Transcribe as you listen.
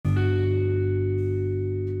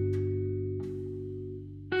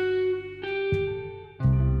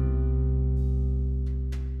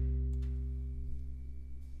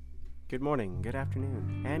Good morning, good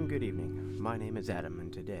afternoon, and good evening. My name is Adam,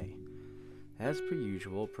 and today, as per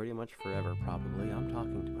usual, pretty much forever probably, I'm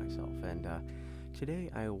talking to myself. And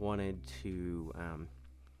today I wanted to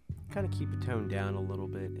kind of keep the tone down a little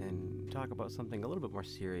bit and talk about something a little bit more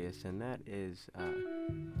serious, and that is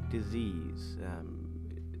disease.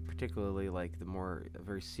 Particularly like the more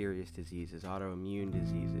very serious diseases, autoimmune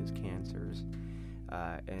diseases, cancers,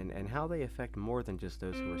 and how they affect more than just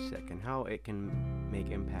those who are sick, and how it can make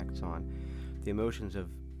impacts on the emotions of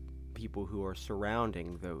people who are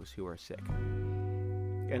surrounding those who are sick.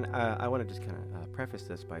 And I want to just kind of preface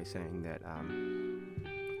this by saying that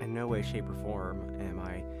in no way, shape, or form am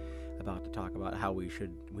I about to talk about how we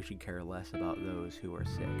should care less about those who are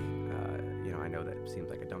sick. I know that seems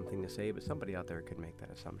like a dumb thing to say, but somebody out there could make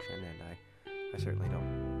that assumption, and I certainly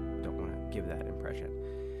don't want to give that impression.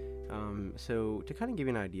 So to kind of give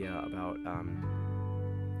you an idea about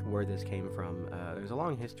where this came from, there's a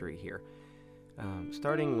long history here.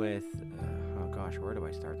 Starting with, where do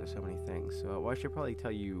I start? There's so many things. So I should probably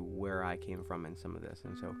tell you where I came from in some of this.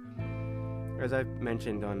 And so, as I've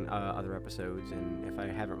mentioned on other episodes, and if I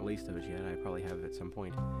haven't released those yet, I probably have at some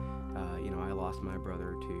point. I lost my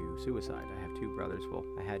brother to suicide. I have two brothers. Well,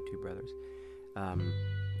 I had two brothers,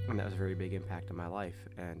 and that was a very big impact on my life.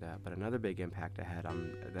 And but another big impact I had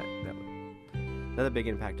on another big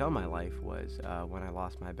impact on my life was when I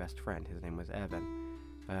lost my best friend. His name was Evan,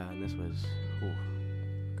 and this was,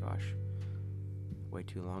 way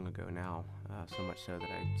too long ago now. So much so that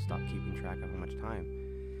I stopped keeping track of how much time.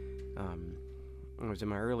 I was in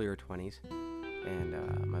my earlier 20s, and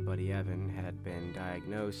my buddy Evan had been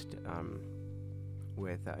diagnosed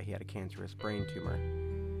with, he had a cancerous brain tumor,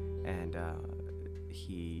 and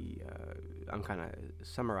I'm kind of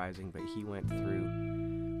summarizing, but he went through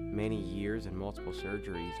many years and multiple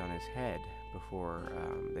surgeries on his head before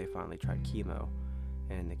they finally tried chemo,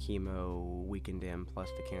 and the chemo weakened him, plus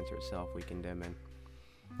the cancer itself weakened him, and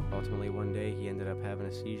ultimately one day he ended up having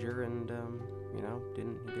a seizure and,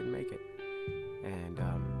 didn't make it. And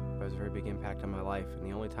it was a very big impact on my life, and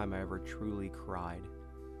the only time I ever truly cried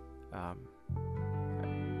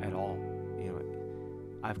at all.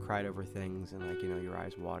 I've cried over things, and your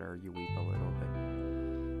eyes water, you weep a little, but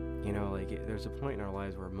there's a point in our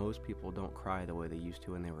lives where most people don't cry the way they used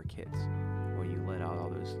to when they were kids, where you let out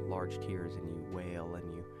all those large tears and you wail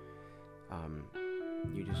and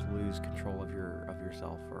you just lose control of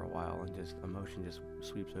yourself for a while, and just emotion just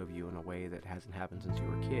sweeps over you in a way that hasn't happened since you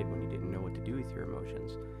were a kid, when you didn't know what to do with your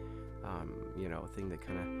emotions. A thing that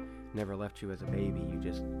kind of never left you as a baby. You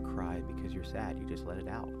just cried because you're sad. You just let it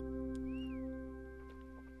out.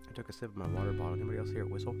 I took a sip of my water bottle. Anybody else hear it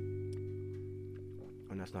whistle?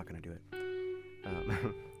 Oh, that's not going to do it.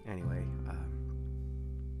 Anyway,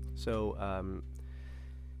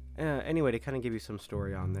 to kind of give you some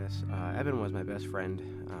story on this, Evan was my best friend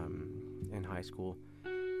in high school,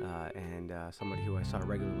 and somebody who I saw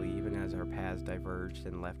regularly, even as our paths diverged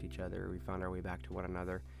and left each other. We found our way back to one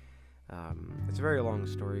another. It's a very long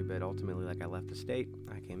story, but ultimately, I left the state,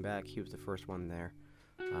 I came back. He was the first one there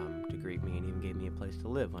to greet me, and even gave me a place to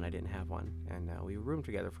live when I didn't have one. And we roomed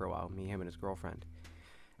together for a while, me, him, and his girlfriend.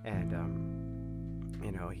 And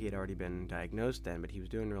he had already been diagnosed then, but he was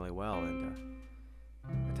doing really well. And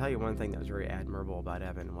I'll tell you one thing that was very admirable about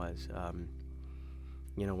Evan was,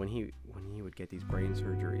 when he would get these brain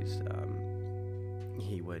surgeries,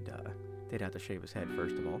 they'd have to shave his head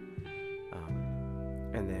first of all,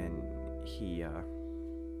 and then he,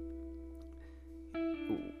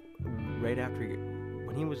 right after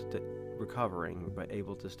when he was recovering but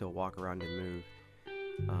able to still walk around and move,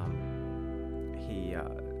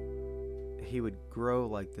 he would grow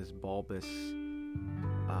like this bulbous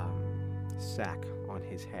sac on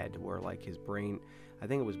his head, where his brain, I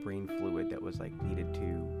think it was brain fluid that was needed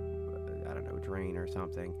to drain or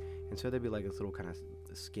something, and so there'd be this little kind of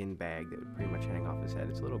skin bag that would pretty much hang off his head.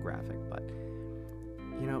 It's a little graphic, but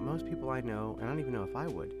most people I know, and I don't even know if I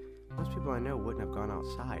would, most people I know wouldn't have gone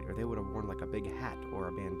outside, or they would have worn a big hat or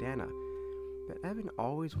a bandana. But Evan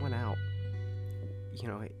always went out.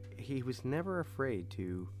 He was never afraid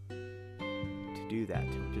to do that,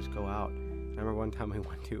 to just go out. I remember one time we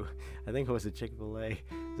went to, I think it was a Chick-fil-A. It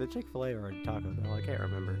was a Chick-fil-A or a Taco Bell, I can't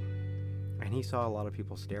remember. And he saw a lot of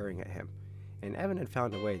people staring at him. And Evan had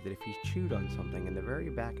found a way that if he chewed on something in the very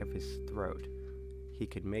back of his throat, he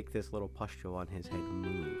could make this little pustule on his head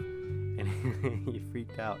move. And he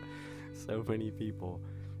freaked out so many people.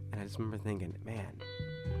 And I just remember thinking, man,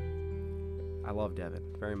 I loved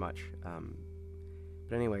Evan very much.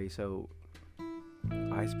 But anyway, so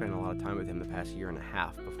I spent a lot of time with him the past year and a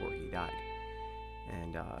half before he died.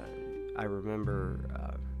 And I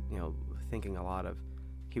remember, thinking a lot of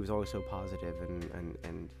he was always so positive,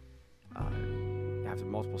 and after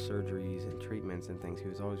multiple surgeries and treatments and things, he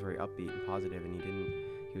was always very upbeat and positive, and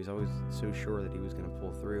he was always so sure that he was going to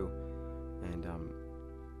pull through. And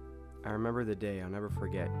I remember the day, I'll never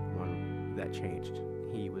forget, when that changed.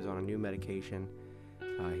 He was on a new medication.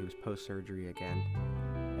 He was post-surgery again,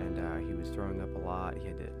 and he was throwing up a lot. He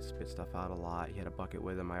had to spit stuff out a lot. He had a bucket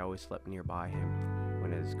with him. I always slept nearby him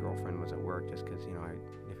when his girlfriend was at work, just because,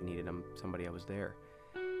 if he needed somebody, I was there.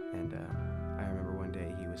 And I remember one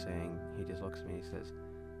day he was saying, he just looks at me and he says,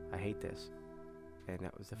 "I hate this." And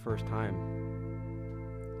that was the first time,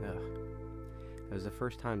 it was the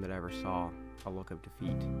first time that I ever saw a look of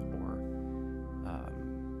defeat or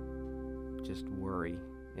just worry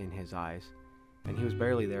in his eyes. And he was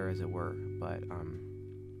barely there, as it were, but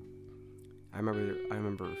I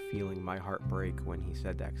remember feeling my heart break when he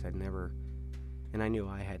said that, because I knew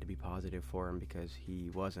I had to be positive for him, because he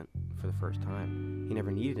wasn't for the first time. He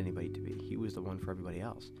never needed anybody to be. He was the one for everybody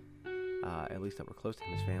else, at least that were close to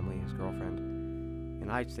him, his family, his girlfriend.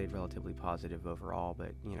 And I stayed relatively positive overall,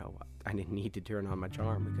 but, I didn't need to turn on my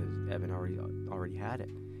charm, because Evan already had it.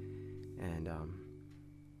 And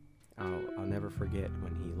I'll never forget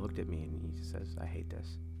when he looked at me and he just says, "I hate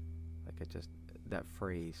this." Like, that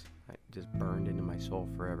phrase, just burned into my soul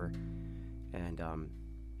forever. And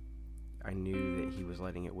I knew that he was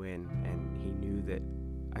letting it win, and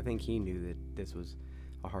I think he knew that this was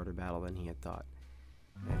a harder battle than he had thought.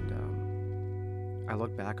 And I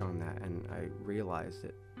look back on that, and I realized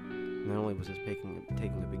that not only was this taking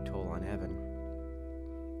a big toll on Evan,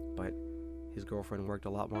 but his girlfriend worked a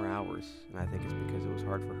lot more hours, and I think it's because it was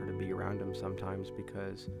hard for her to be around him sometimes,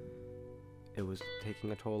 because it was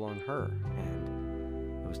taking a toll on her, and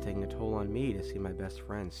it was taking a toll on me to see my best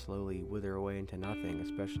friend slowly wither away into nothing,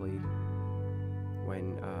 especially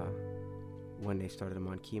when they started him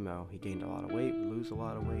on chemo. He gained a lot of weight, lose a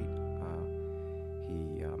lot of weight.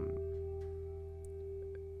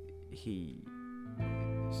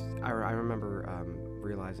 I remember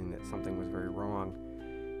realizing that something was very wrong,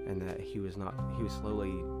 and that he was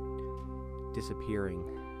slowly disappearing.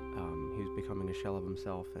 He was becoming a shell of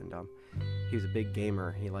himself, and he was a big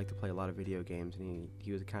gamer. He liked to play a lot of video games, and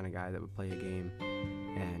he was the kind of guy that would play a game,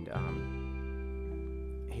 and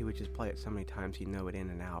he would just play it so many times he'd know it in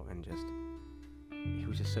and out, and he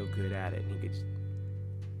was just so good at it, and he could just,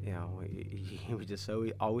 he was just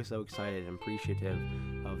always so excited and appreciative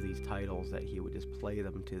of these titles that he would just play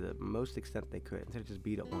them to the most extent they could. Instead of just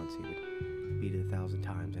beat it once, he would beat it 1,000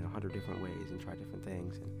 times in 100 different ways and try different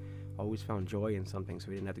things, and always found joy in something, so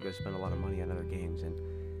he didn't have to go spend a lot of money on other games. And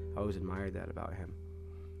I always admired that about him.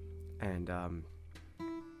 And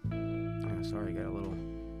sorry, I got a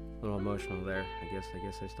little emotional there. I guess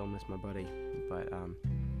I still miss my buddy, but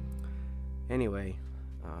anyway,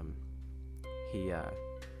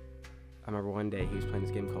 I remember one day he was playing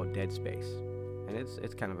this game called Dead Space, and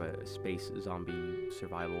it's kind of a space zombie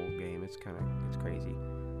survival game. It's crazy,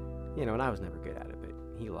 and I was never good at it, but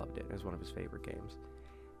he loved it. It was one of his favorite games.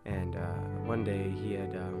 And one day he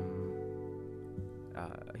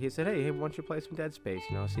said, hey, why don't you play some Dead Space,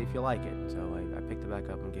 see if you like it. So I picked it back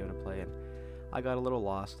up and gave it a play, and I got a little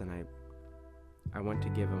lost, and I went to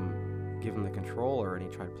give him the controller, and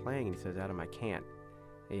he tried playing, and he says, "Adam, I can't."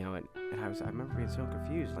 And I remember being so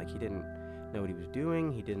confused. Like, he didn't know what he was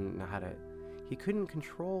doing. He didn't know he couldn't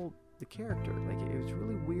control the character. Like, it was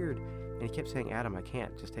really weird. And he kept saying, "Adam, I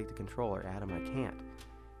can't. Just take the controller. Adam, I can't."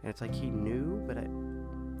 And it's like he knew, but I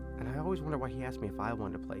always wondered why he asked me if I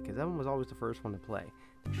wanted to play, because Evan was always the first one to play,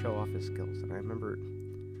 to show off his skills. And I remember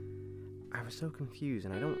I was so confused,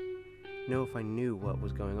 and I don't know if I knew what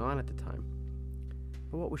was going on at the time.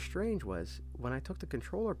 But what was strange was, when I took the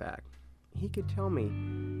controller back, he could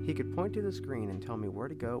point to the screen and tell me where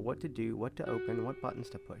to go, what to do, what to open, what buttons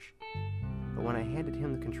to push. But when I handed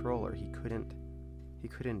him the controller, he couldn't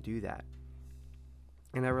do that.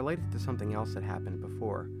 And I related it to something else that happened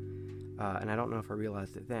before, and I don't know if I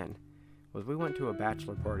realized it then, was we went to a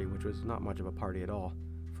bachelor party, which was not much of a party at all,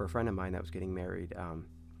 for a friend of mine that was getting married,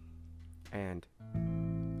 and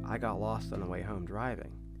I got lost on the way home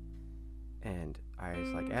driving. And I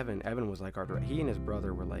was like, Evan was like he and his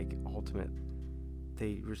brother were like ultimate.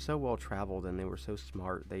 They were so well traveled, and they were so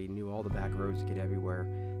smart. They knew all the back roads to get everywhere.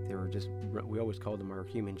 They were we always called them our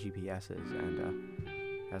human GPSs. And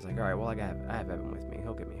I was like, all right, well, I have Evan with me.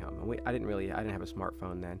 He'll get me home. And I didn't have a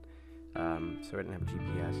smartphone then, so I didn't have a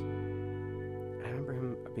GPS. And I remember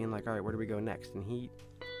him being like, all right, where do we go next? And he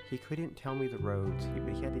couldn't tell me the roads.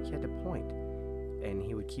 He had to point. And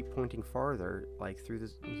he would keep pointing farther, like through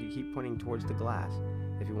this. He'd keep pointing towards the glass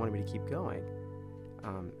if he wanted me to keep going.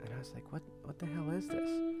 And I was like, "What the hell is this?"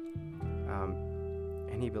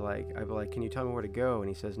 and I'd be like, can you tell me where to go? And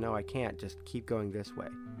he says, no, I can't, just keep going this way.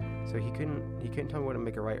 So he couldn't tell me where to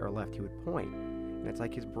make a right or left. He would point. And it's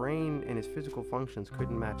like his brain and his physical functions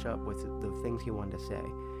couldn't match up with the things he wanted to say.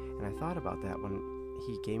 And I thought about that when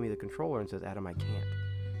he gave me the controller and says, Adam, I can't.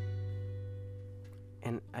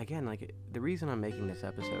 And again, like, the reason I'm making this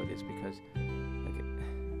episode is because, like,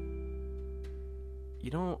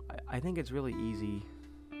 I think it's really easy,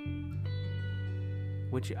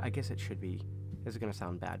 which I guess it should be. This is going to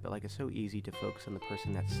sound bad, but, like, it's so easy to focus on the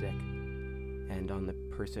person that's sick and on the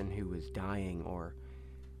person who is dying or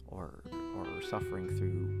suffering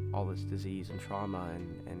through all this disease and trauma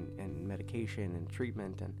and medication and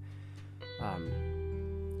treatment. And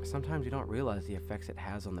sometimes you don't realize the effects it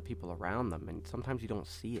has on the people around them, and sometimes you don't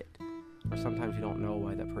see it, or sometimes you don't know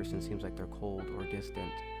why that person seems like they're cold or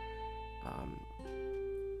distant.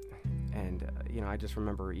 I just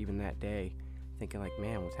remember even that day thinking, like,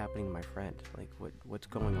 man, what's happening to my friend? Like, what's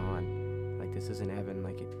going on? Like, this isn't Evan.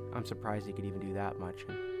 Like, I'm surprised he could even do that much.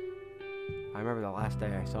 And I remember the last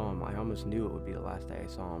day I saw him, I almost knew it would be the last day I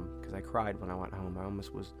saw him, because I cried when I went home.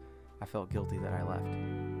 I felt guilty that I left,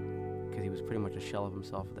 because he was pretty much a shell of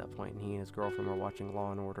himself at that point, and he and his girlfriend were watching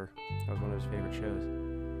Law & Order. That was one of his favorite shows.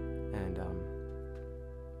 And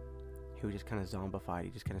he was just kind of zombified. He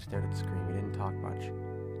just kind of stared at the screen. He didn't talk much.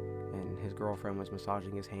 And his girlfriend was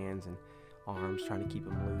massaging his hands and arms, trying to keep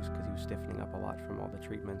him loose, because he was stiffening up a lot from all the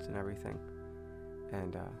treatments and everything.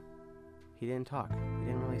 And he didn't talk. He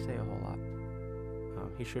didn't really say a whole lot.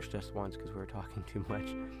 He shushed us once because we were talking too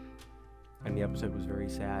much. And the episode was very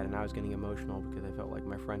sad, and I was getting emotional because I felt like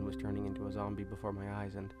my friend was turning into a zombie before my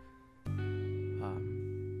eyes. And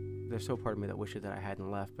there's so part of me that wishes that I hadn't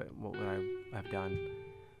left, but what would I have done?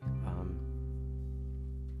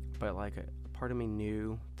 But like, a part of me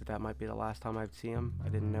knew that might be the last time I'd see him. I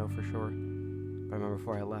didn't know for sure. But I remember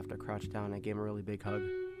before I left, I crouched down and I gave him a really big hug.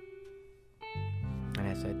 And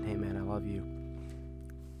I said, hey man, I love you.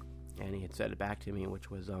 And he had said it back to me,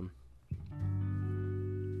 which was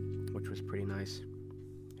pretty nice.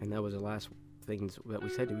 And that was the last things that we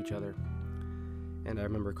said to each other. And I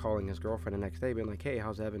remember calling his girlfriend the next day, being like, hey,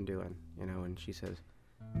 how's Evan doing? And she says,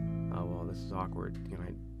 oh, well, this is awkward.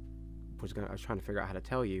 I was trying to figure out how to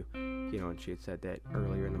tell you, and she had said that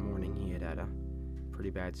earlier in the morning he had a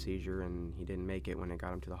pretty bad seizure and he didn't make it when they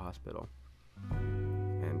got him to the hospital.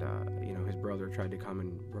 And, his brother tried to come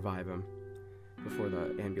and revive him before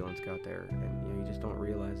the ambulance got there. And, you just don't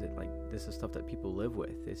realize that, like, this is stuff that people live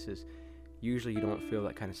with. This is, usually you don't feel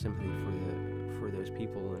that kind of sympathy for those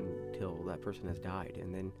people until that person has died.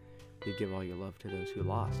 And then you give all your love to those who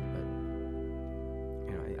lost. But,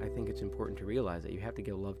 I think it's important to realize that you have to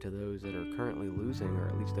give love to those that are currently losing, or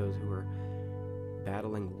at least those who are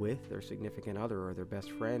battling with their significant other or their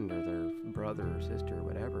best friend or their brother or sister or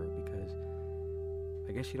whatever, because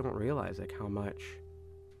I guess you don't realize, like, how much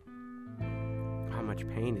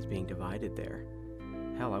pain is being divided there.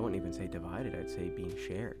 Hell, I wouldn't even say divided, I'd say being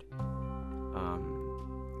shared.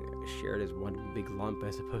 Shared as one big lump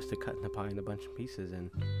as opposed to cutting the pie in a bunch of pieces.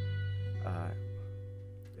 And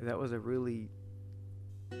that was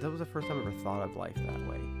the first time I ever thought of life that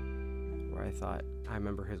way, where I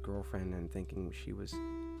remember his girlfriend and thinking she was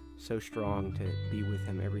so strong to be with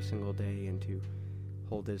him every single day and to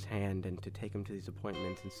hold his hand and to take him to these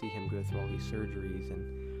appointments and see him go through all these surgeries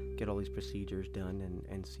and get all these procedures done,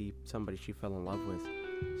 and see somebody she fell in love with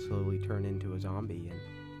slowly turn into a zombie. And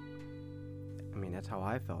I mean, that's how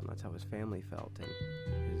I felt, and that's how his family felt. And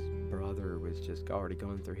his brother was just already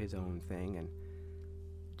going through his own thing, and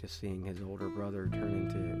just seeing his older brother turn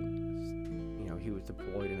into, he was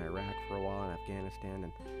deployed in Iraq for a while, in Afghanistan,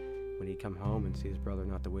 and when he'd come home and see his brother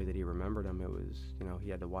not the way that he remembered him, it was, he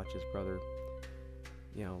had to watch his brother,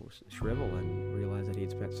 shrivel, and realize that he had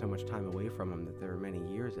spent so much time away from him that there were many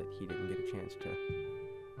years that he didn't get a chance to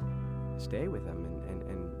stay with him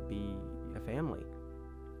and be a family.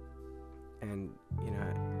 And,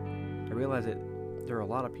 I realized that there are a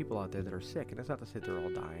lot of people out there that are sick, and that's not to say they're all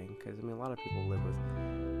dying, because, a lot of people live with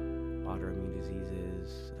autoimmune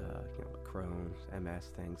diseases, like Crohn's, MS,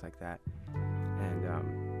 things like that. And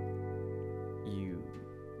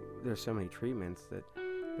there's so many treatments that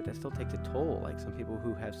still takes a toll. Like, some people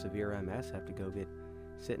who have severe MS have to go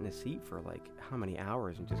sit in a seat for like how many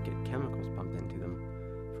hours and just get chemicals pumped into them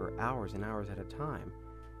for hours and hours at a time.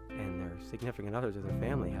 And their significant others of their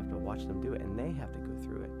family have to watch them do it, and they have to go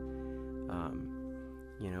through it.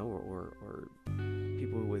 Or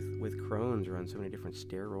people with Crohn's are on so many different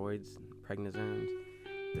steroids, prednisones.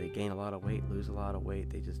 They gain a lot of weight, lose a lot of weight.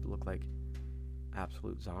 They just look like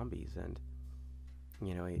absolute zombies. And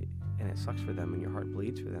and it sucks for them, and your heart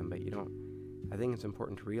bleeds for them. But I think it's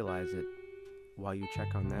important to realize that while you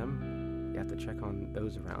check on them, you have to check on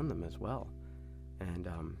those around them as well. And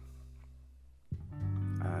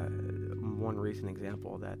one recent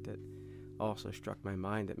example that also struck my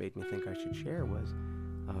mind that made me think I should share was,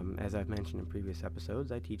 as I've mentioned in previous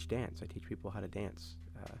episodes, I teach dance. I teach people how to dance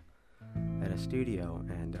at a studio,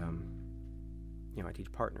 and I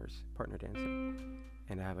teach partner dancing.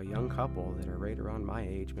 And I have a young couple that are right around my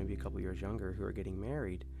age, maybe a couple years younger, who are getting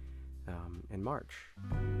married in March,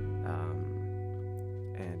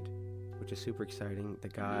 and which is super exciting. The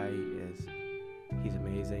guy he's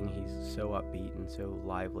amazing. He's so upbeat and so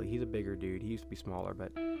lively. He's a bigger dude. He used to be smaller,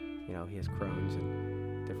 but he has Crohn's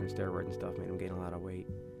and different steroids and stuff made him gain a lot of weight.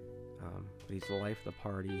 But he's the life of the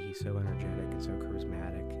party. He's so energetic and so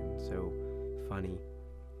charismatic and so funny.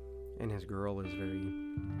 And his girl is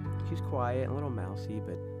she's quiet and a little mousy,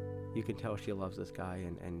 but you can tell she loves this guy,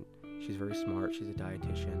 and she's very smart. She's a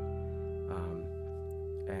dietitian,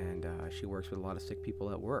 and she works with a lot of sick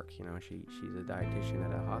people at work. She's a dietitian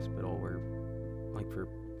at a hospital where, like, for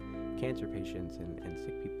cancer patients and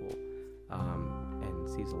sick people, and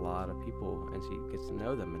sees a lot of people, and she gets to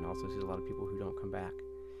know them, and also sees a lot of people who don't come back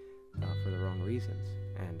for the wrong reasons.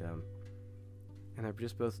 And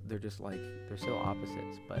they're so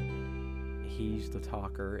opposites, but he's the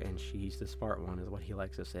talker and she's the smart one, is what he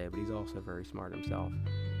likes to say, but he's also very smart himself.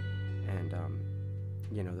 And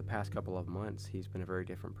the past couple of months he's been a very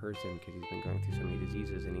different person, because he's been going through so many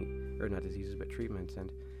diseases, not diseases but treatments,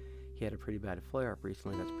 and he had a pretty bad flare-up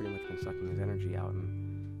recently that's pretty much been sucking his energy out,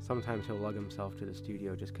 and sometimes he'll lug himself to the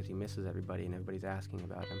studio just because he misses everybody and everybody's asking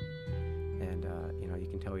about him. And you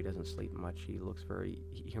can tell he doesn't sleep much. He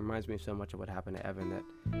reminds me so much of what happened to Evan that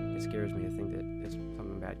it scares me to think that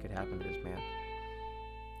something bad could happen to this man.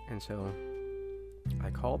 And so I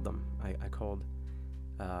called them. I called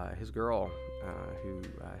his girl, who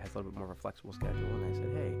has a little bit more of a flexible schedule, and I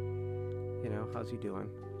said, hey, how's he doing?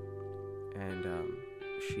 And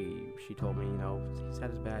she told me, he's had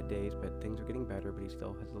his bad days, but things are getting better, but he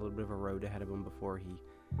still has a little bit of a road ahead of him before he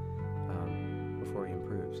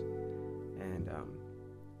improves. And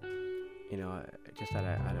just out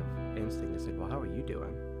of instinct, I said, well, how are you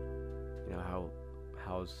doing? How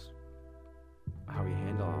are you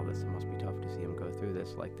handling all this? It must be tough to see him go through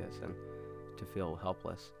this like this and to feel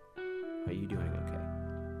helpless. Are you doing okay?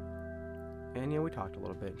 And we talked a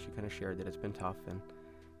little bit, and she kind of shared that it's been tough, and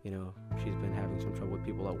she's been having some trouble with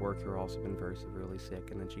people at work who are also been very severely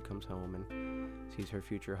sick, and then she comes home and sees her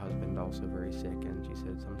future husband also very sick, and she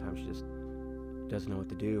said sometimes she just doesn't know what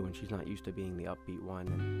to do, and she's not used to being the upbeat one,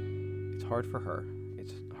 and it's hard for her.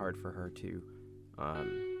 It's hard for her to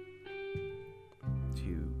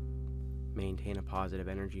maintain a positive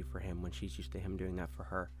energy for him when she's used to him doing that for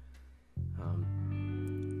her.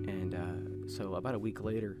 So about a week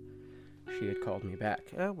later, she had called me back.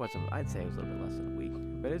 I'd say it was a little bit less than a week,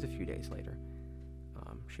 but it was a few days later.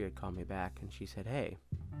 She had called me back, and she said, hey,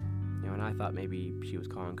 and I thought maybe she was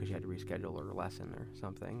calling because she had to reschedule her lesson or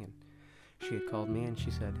something, and she had called me, and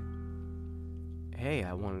she said, hey,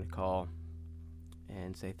 I wanted to call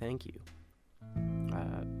and say thank you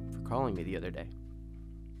for calling me the other day.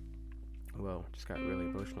 Whoa, just got really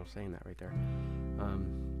emotional saying that right there.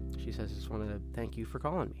 She says, just wanted to thank you for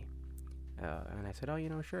calling me. And I said, oh,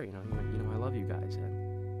 sure, I love you guys,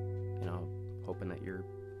 and, hoping that you're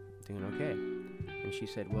doing okay. And she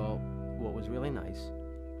said, well, what was really nice,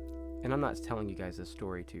 and I'm not telling you guys this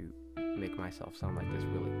story to make myself sound like this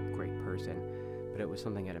really great person, but it was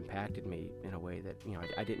something that impacted me in a way that,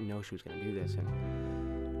 I didn't know she was going to do this.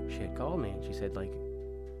 And she had called me, and she said, like,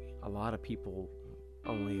 a lot of people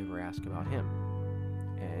only ever ask about him,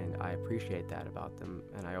 and I appreciate that about them,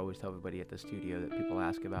 and I always tell everybody at the studio that people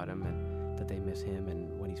ask about him and that they miss him,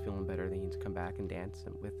 and when he's feeling better they need to come back and dance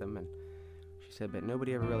with them. And she said, but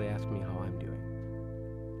nobody ever really asked me how I'm doing.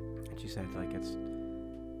 And she said, like,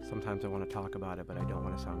 sometimes I want to talk about it, but I don't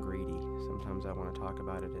want to sound greedy. Sometimes I want to talk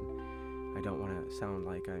about it, and I don't want to sound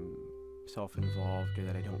like I'm self-involved or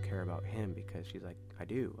that I don't care about him, because she's like, I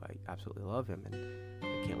do. I absolutely love him, and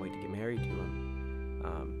I can't wait to get married to him.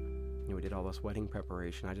 We did all this wedding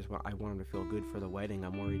preparation. I want him to feel good for the wedding.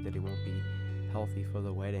 I'm worried that he won't be healthy for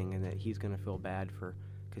the wedding, and that he's going to feel bad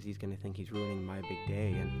because he's going to think he's ruining my big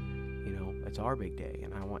day, and it's our big day,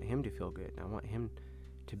 and I want him to feel good, and I want him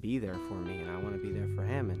to be there for me, and I want to be there for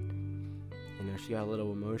him. And she got a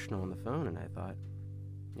little emotional on the phone, and I thought,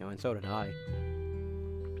 and so did I.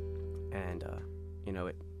 And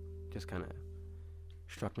it just kind of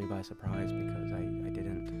struck me by surprise, because I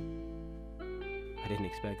didn't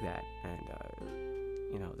expect that. And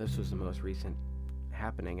this was the most recent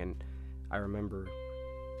happening, and I remember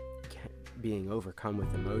being overcome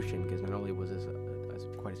with emotion, because not only was this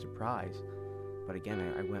quite a surprise, But again,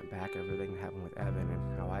 I went back everything that happened with Evan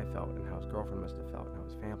and how I felt and how his girlfriend must have felt and how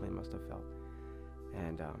his family must have felt.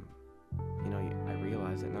 And, I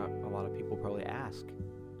realized that not a lot of people probably ask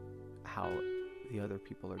how the other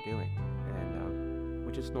people are doing. And,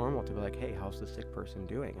 which is normal to be like, hey, how's the sick person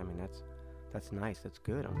doing? I mean, that's nice. That's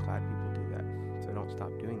good. I'm glad people do that. So don't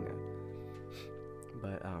stop doing that.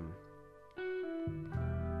 But,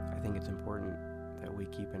 I think it's important that we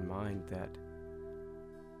keep in mind that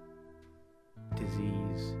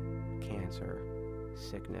disease, cancer,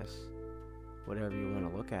 sickness, whatever you want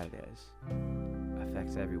to look at it as,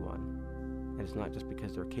 affects everyone. And it's not just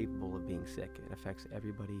because they're capable of being sick. It affects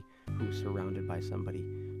everybody who's surrounded by somebody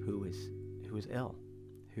who is ill,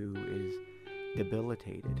 who is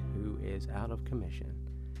debilitated, who is out of commission.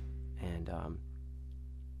 And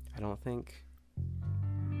I don't think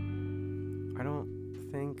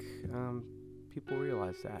people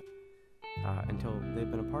realize that until they've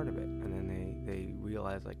been a part of it, and then they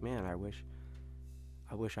realize, like, man, I wish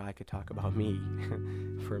I could talk about me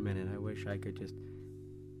for a minute. I wish I could just.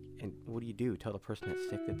 And what do? Tell the person that's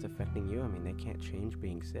sick that's affecting you? I mean, they can't change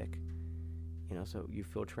being sick, so you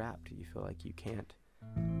feel trapped. You feel like you can't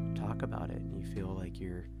talk about it, and you feel like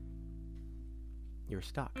you're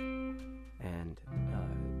stuck. And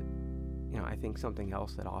I think something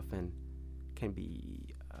else that often can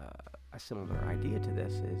be a similar idea to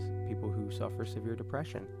this is people who suffer severe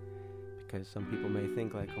depression, because some people may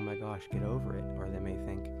think like, oh my gosh, get over it, or they may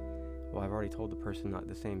think, well, I've already told the person not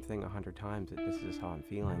the same thing 100 times that this is how I'm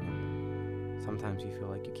feeling. And sometimes you feel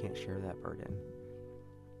like you can't share that burden.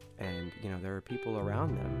 And, there are people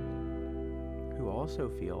around them who also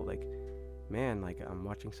feel like, man, like I'm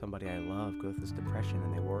watching somebody I love go through this depression,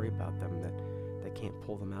 and they worry about them, that they can't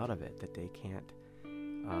pull them out of it, that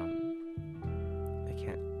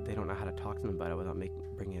they don't know how to talk to them about it without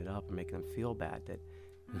bringing it up and making them feel bad, that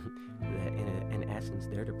in essence,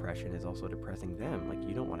 their depression is also depressing them. Like,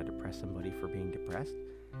 you don't want to depress somebody for being depressed.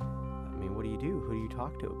 I mean, what do you do? Who do you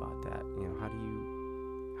talk to about that?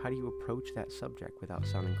 How do you approach that subject without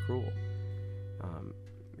sounding cruel?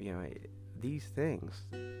 These things,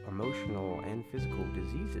 emotional and physical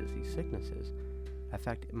diseases, these sicknesses,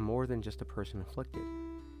 affect more than just a person afflicted.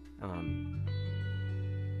 And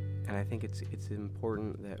I think it's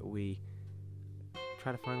important that we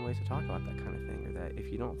try to find ways to talk about that kind of thing, or that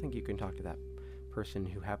if you don't think you can talk to that person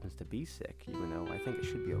who happens to be sick, even though I think it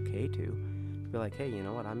should be okay to be like, hey, you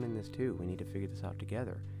know what, I'm in this too, we need to figure this out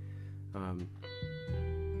together. I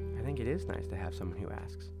think it is nice to have someone who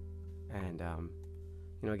asks. And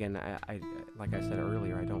again, I like I said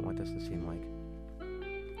earlier, I don't want this to seem like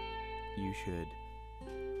you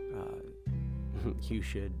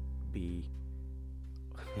should be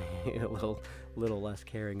a little less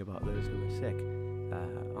caring about those who are sick.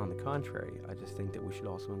 On the contrary, I just think that we should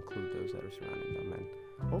also include those that are surrounding them, and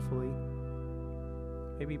hopefully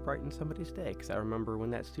maybe brighten somebody's day. Because I remember when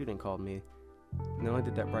that student called me, not only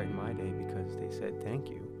did that brighten my day because they said thank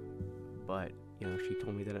you, but she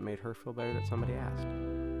told me that it made her feel better that somebody asked.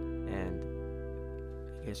 And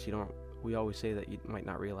I guess we always say that you might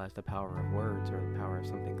not realize the power of words or the power of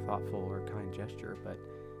something thoughtful or kind gesture, but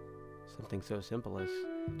something so simple as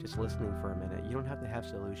just listening for a minute. You don't have to have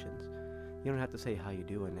solutions. You don't have to say how you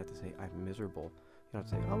doing. You have to say I'm miserable. You don't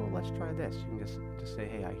have to say, oh well, let's try this. You can just say,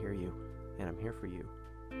 hey, I hear you, and I'm here for you,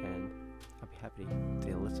 and I'll be happy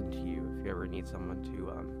to listen to you if you ever need someone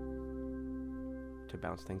to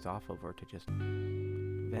bounce things off of, or to just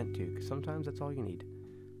vent to. Because sometimes that's all you need.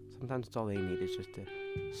 Sometimes it's all they need is just to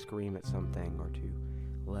scream at something, or to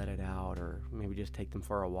let it out, or maybe just take them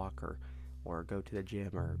for a walk, or go to the gym,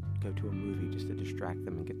 or go to a movie just to distract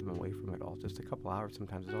them and get them away from it all. Just a couple hours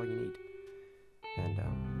sometimes is all you need. And,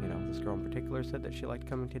 this girl in particular said that she liked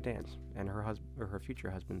coming to dance, and her future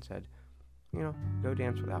husband said, go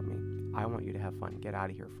dance without me. I want you to have fun. Get out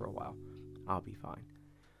of here for a while. I'll be fine.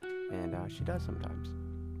 And she does sometimes.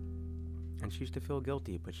 And she used to feel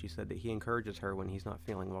guilty, but she said that he encourages her when he's not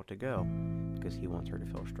feeling well to go, because he wants her to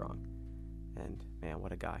feel strong. And, man,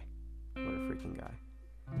 what a guy. What a freaking guy.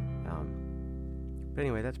 But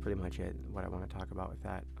anyway, that's pretty much it, what I want to talk about with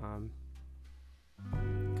that. Kind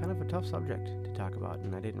of a tough subject to talk about,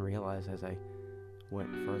 and I didn't realize as I went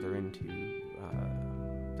further into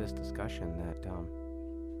this discussion that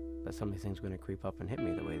some of these things were going to creep up and hit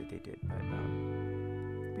me the way that they did. But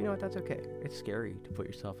you know what, that's okay. It's scary to put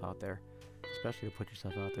yourself out there, especially to put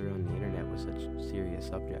yourself out there on the internet with such serious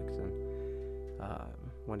subjects. And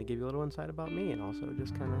want to give you a little insight about me, and also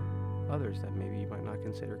just kind of others that maybe you might not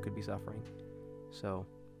consider could be suffering. So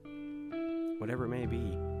whatever it may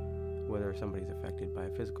be, whether somebody's affected by a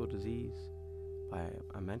physical disease, by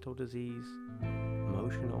a mental disease,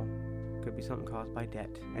 emotional, Could be something caused by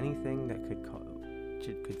debt. Anything that could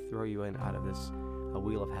throw you out of this a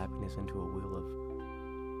wheel of happiness into a wheel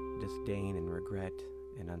of disdain and regret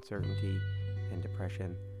and uncertainty and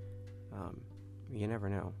depression. You never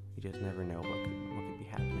know. You just never know what could be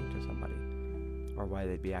happening to somebody, or why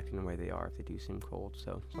they'd be acting the way they are if they do seem cold.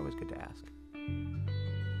 So it's always good to ask.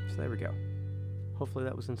 So there we go. Hopefully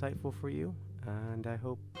that was insightful for you, and I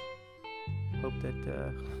hope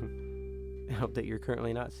that I hope that you're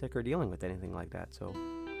currently not sick or dealing with anything like that. So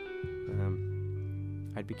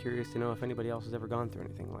I'd be curious to know if anybody else has ever gone through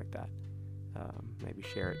anything like that. Maybe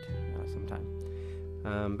share it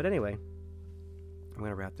sometime. But anyway, I'm going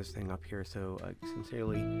to wrap this thing up here. So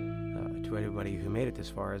sincerely, to everybody who made it this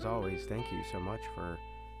far, as always, thank you so much for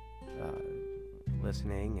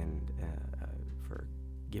listening and for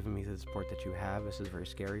giving me the support that you have. This is very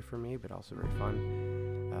scary for me, but also very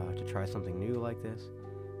fun to try something new like this.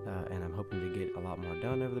 And I'm hoping to get a lot more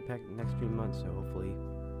done over the next few months, so hopefully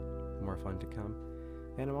more fun to come.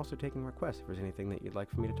 And I'm also taking requests if there's anything that you'd like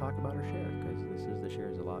for me to talk about or share, because this is the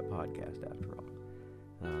Shares a Lot podcast after all.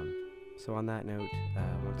 So on that note,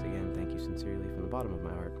 once again, thank you sincerely from the bottom of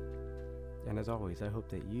my heart. And as always, I hope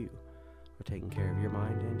that you are taking care of your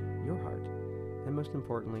mind and your heart, and most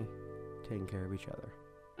importantly, taking care of each other.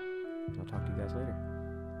 I'll talk to you guys later.